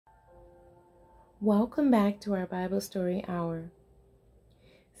Welcome back to our Bible Story Hour.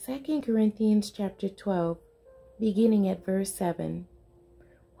 2 Corinthians chapter 12, beginning at verse 7.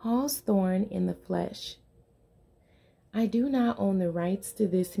 Paul's thorn in the flesh. I do not own the rights to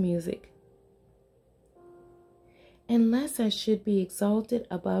this music, unless I should be exalted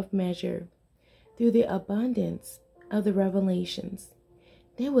above measure through the abundance of the revelations.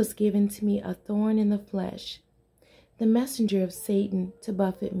 There was given to me a thorn in the flesh, the messenger of Satan to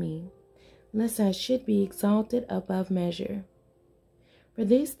buffet me, lest I should be exalted above measure. For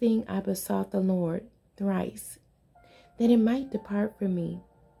this thing I besought the Lord thrice, that it might depart from me.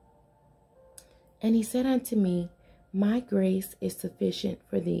 And he said unto me, My grace is sufficient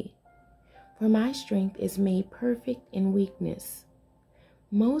for thee, for my strength is made perfect in weakness.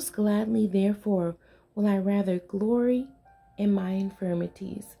 Most gladly, therefore, will I rather glory in my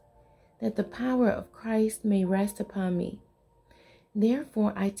infirmities, that the power of Christ may rest upon me.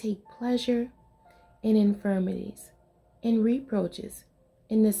 Therefore I take pleasure in infirmities, in reproaches,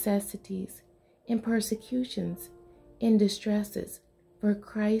 in necessities, in persecutions, in distresses, for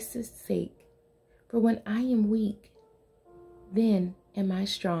Christ's sake. For when I am weak, then am I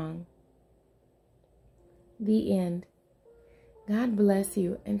strong. The end. God bless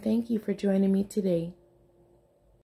you, and thank you for joining me today.